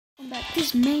back.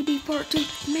 This may be part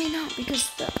 2, may not,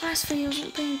 because the last video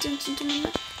wasn't paying attention to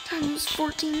my time. It was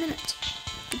 14 minutes.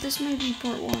 But this may be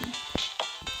part 1.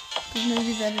 Because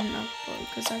maybe that didn't upload,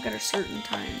 because I got a certain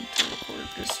time to record,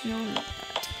 just know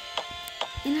that.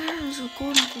 And I was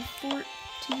recording for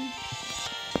 14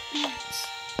 minutes.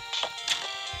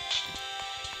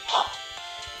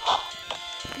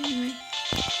 Anyway,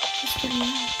 that's pretty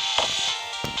nice.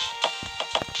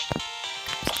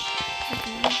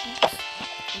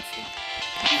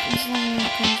 As long as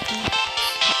it comes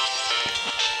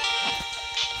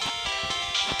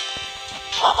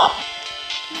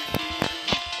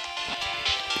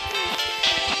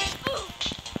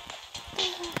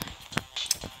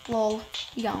to lol,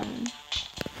 yum.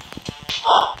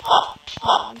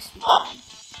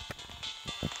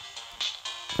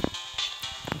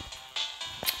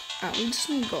 We just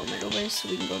need to go middle base so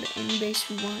we can go to any base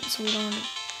we want, so we don't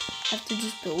have to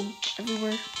just build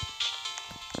everywhere.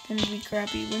 Then it'd be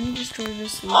crappy. When we destroy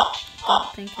this, we don't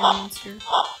think anyone's here.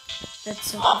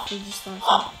 That's something we just thought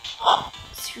of.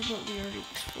 It's here, but we already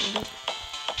explored it.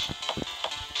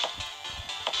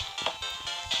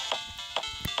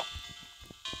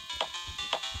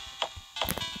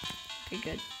 Okay,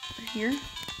 good. We're here.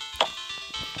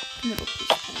 Middle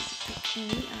piece. Pick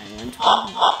any island.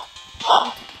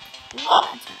 Okay.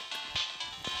 Attack.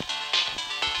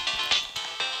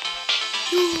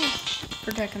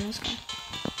 Protecting this guy.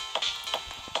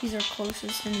 He's our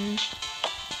closest enemy.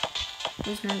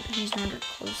 He's not our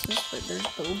closest, but there's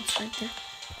builds right there.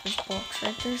 There's blocks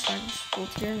right there, so I can just build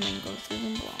here and then go through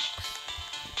them blocks.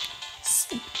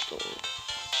 Simple.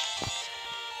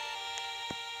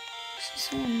 See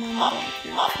someone mine block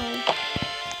here, troll.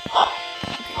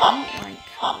 Okay, I don't like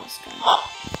how this guy.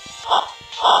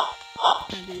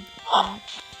 No, dude.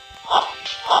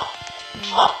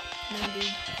 No,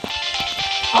 dude.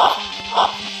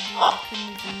 I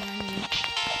couldn't even mind you.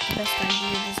 The best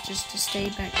idea is just to stay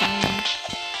back down there.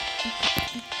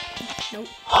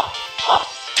 Nope. I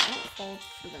don't fall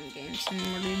for them games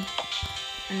anymore, dude.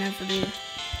 I never do.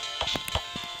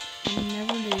 I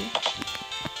never do.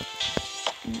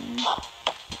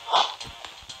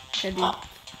 Okay, dude.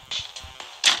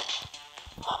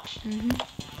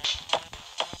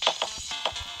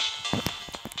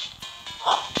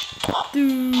 Dude, no,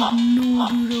 dude,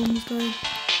 I almost died.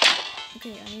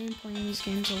 Okay, I am playing these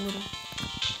games a little.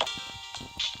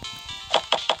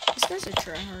 This guy's a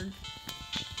tryhard.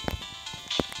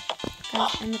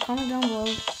 Guys, in the comment down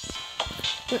below,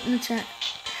 put in the chat,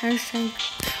 hashtag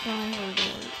tryhard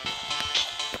alert.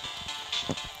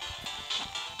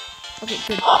 Okay,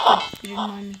 good. You didn't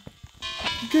mind me.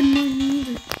 You couldn't mind me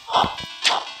either.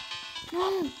 No!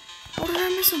 How did I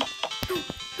miss him? No!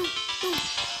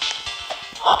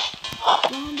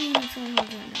 Well, I'm doing a tryhard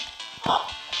right now.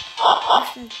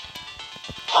 Hashtag.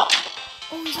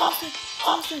 Oh, he's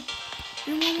almost dead.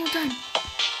 And one more time.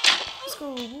 Let's go,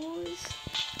 boys.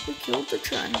 We killed the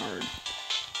tryhard.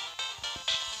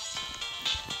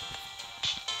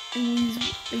 And he's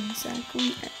exactly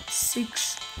at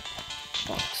 6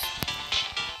 bucks.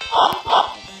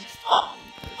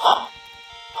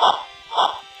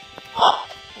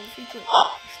 If you put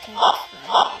hashtag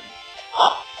tryhard.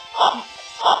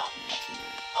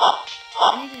 I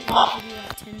need to end the video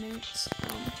at 10 minutes.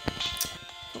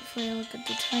 Hopefully I look at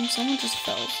the time. Someone just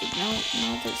fell asleep. Now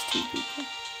there's 2 people.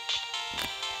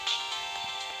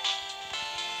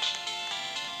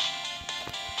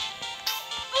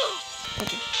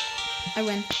 Okay. I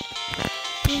win.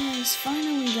 Yes,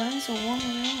 finally guys, a 1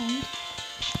 round.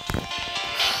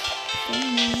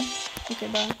 Okay,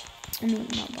 bye. I mean,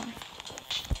 not bye.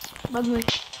 By the way, you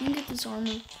can get this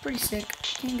armor. Pretty sick.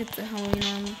 You can't get the Halloween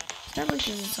armor. Sadly,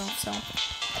 because it's off sale.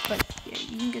 But yeah,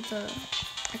 you can get the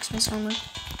Xmas armor.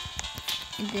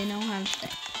 And then I'll have the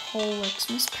whole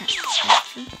Xmas pack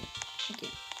after I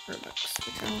get Robux,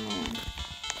 which I don't know when.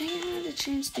 Dang, I had a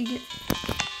chance to get.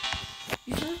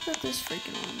 You heard about this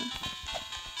freaking armor?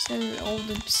 Instead of the old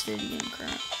obsidian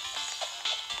crap.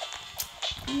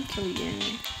 I'm gonna kill you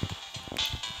anyway.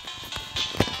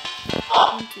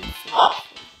 1, 2, 3, 4.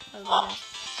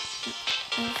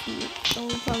 I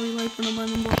would probably like when I'm on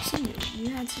the box in it. You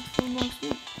had 64 blocks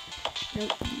too.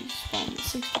 Nope, you spawned the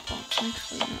 60 blocks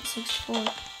actually, not 64.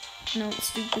 No, it's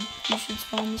stupid. You should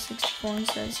spawn the 64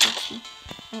 instead of 60.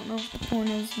 I don't know if the point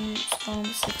is you spawn the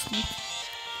 60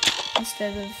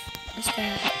 instead of a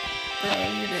stat. Bro,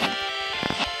 you're dead.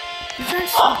 You're trying to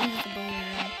shoot me with the bow and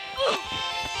arrow.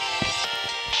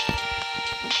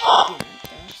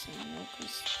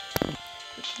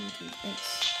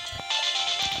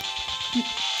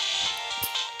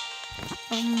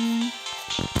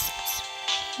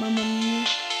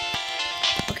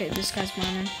 Okay, this this guy's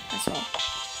mining. That's all.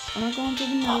 I'm not going to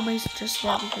the middle base just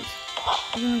yet because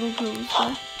we're gonna go kill this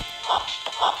guy.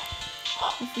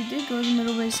 If we did go to the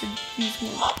middle base, it'd use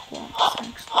more blocks,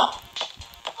 actually.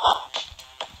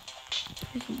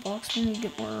 Freaking blocks, we need to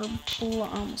get more I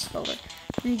almost fell there.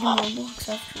 We need to get more blocks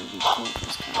after we kill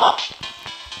this guy.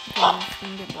 Okay, we're just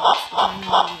gonna get blocks. I know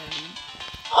what we're gonna need.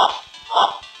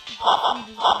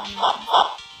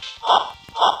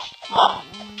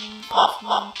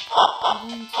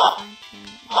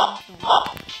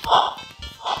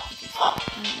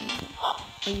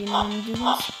 Oh, you know how to do this?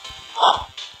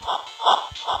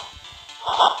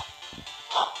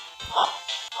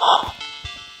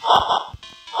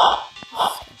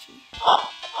 Sketchy.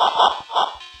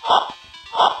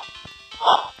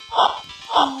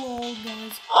 Lol,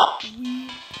 guys. We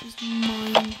just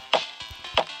mined.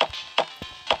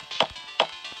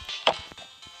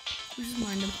 We just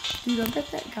mined him. Dude, I bet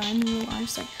that guy in the real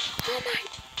life's like, oh my.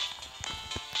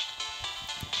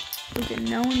 Okay,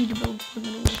 now we need to build to the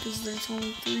middle because there's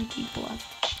only 3 people left.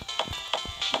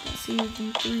 Let's see who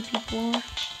the 3 people are,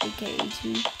 aka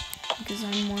 2, because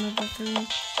I'm one of the 3.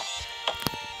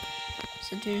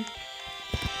 So 2.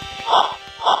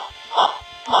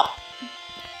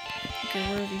 Okay,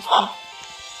 where are these people?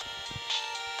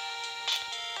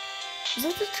 Is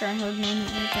that the tryhard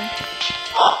moment right there?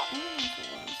 I don't know if it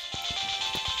was.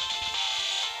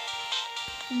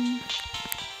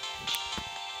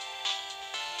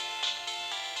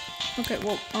 Okay,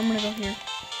 well, I'm gonna go here.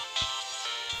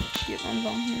 Yep, I'm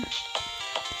going here.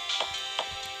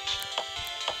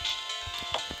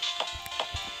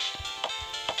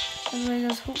 Anyway,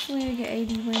 guys, hopefully I get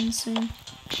 80 wins soon.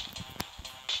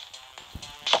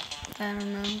 I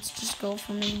don't know, it's just a goal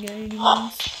for me to get 80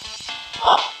 wins.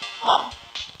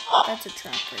 That's a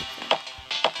trap right there.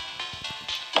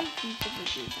 How many people would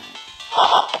do that?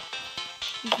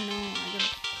 Even though I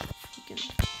gotta freaking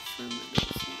firm it this.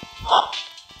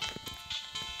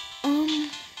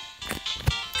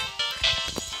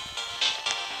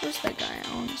 Where's that guy,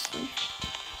 honestly?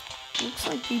 Looks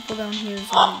like people down here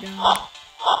is already down.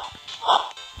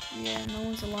 Yeah, no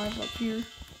one's alive up here.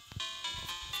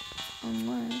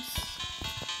 Unless...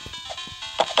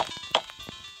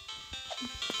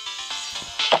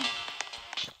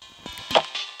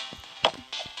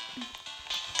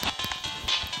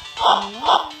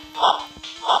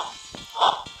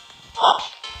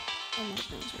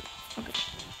 Almost knows it. Okay.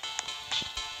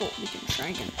 Well, we can try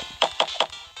again.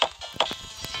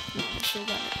 No, I still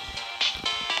got it.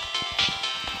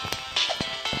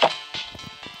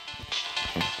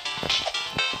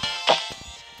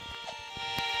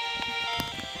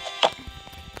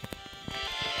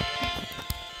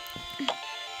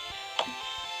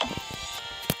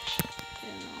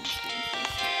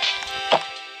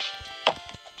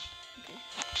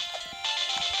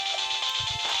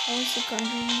 Always look under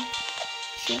me,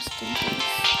 just in case.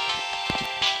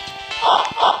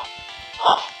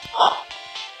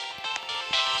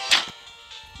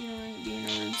 You know, I ain't being a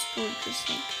rude sport just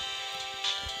like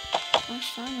last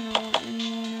time, and I don't want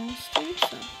anyone else to,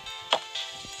 so.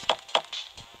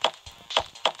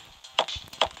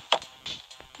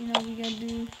 You know, we gotta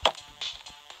do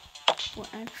what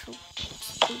actual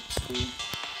sports do.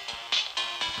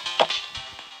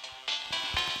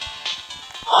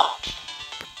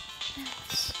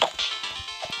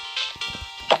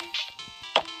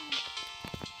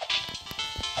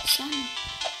 Son.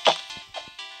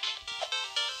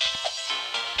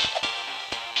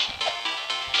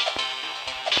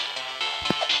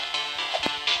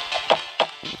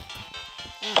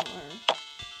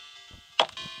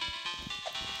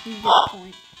 You get the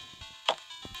point.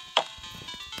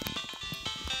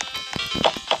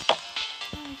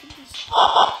 Oh, look at this.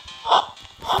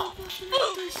 How about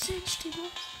another 60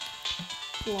 bucks?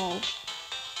 Lol.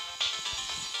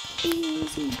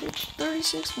 Easy, bitch.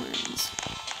 36 wins.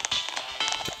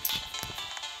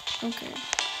 Okay.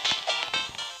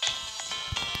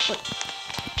 What?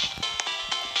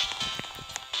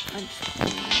 I'm just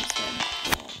playing instead.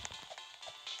 Lol.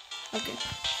 Okay.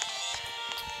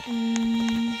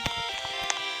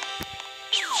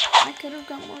 I could have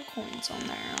got more coins on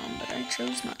that round, but I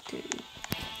chose not to.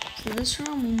 So this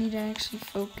round we need to actually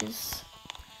focus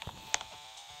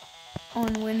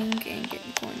on winning and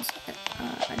getting coins.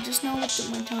 I just now looked at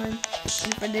my time,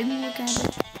 and if I didn't look at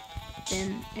it,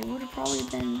 then it would have probably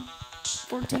been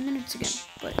 14 minutes again.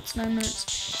 But it's 9 minutes.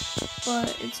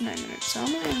 But it's 9 minutes. So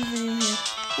I'm gonna end the video here.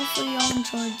 Hopefully y'all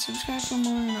enjoyed. Subscribe for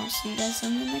more, and I'll see you guys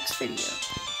in the next video.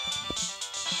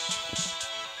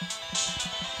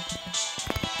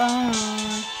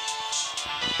 Bye.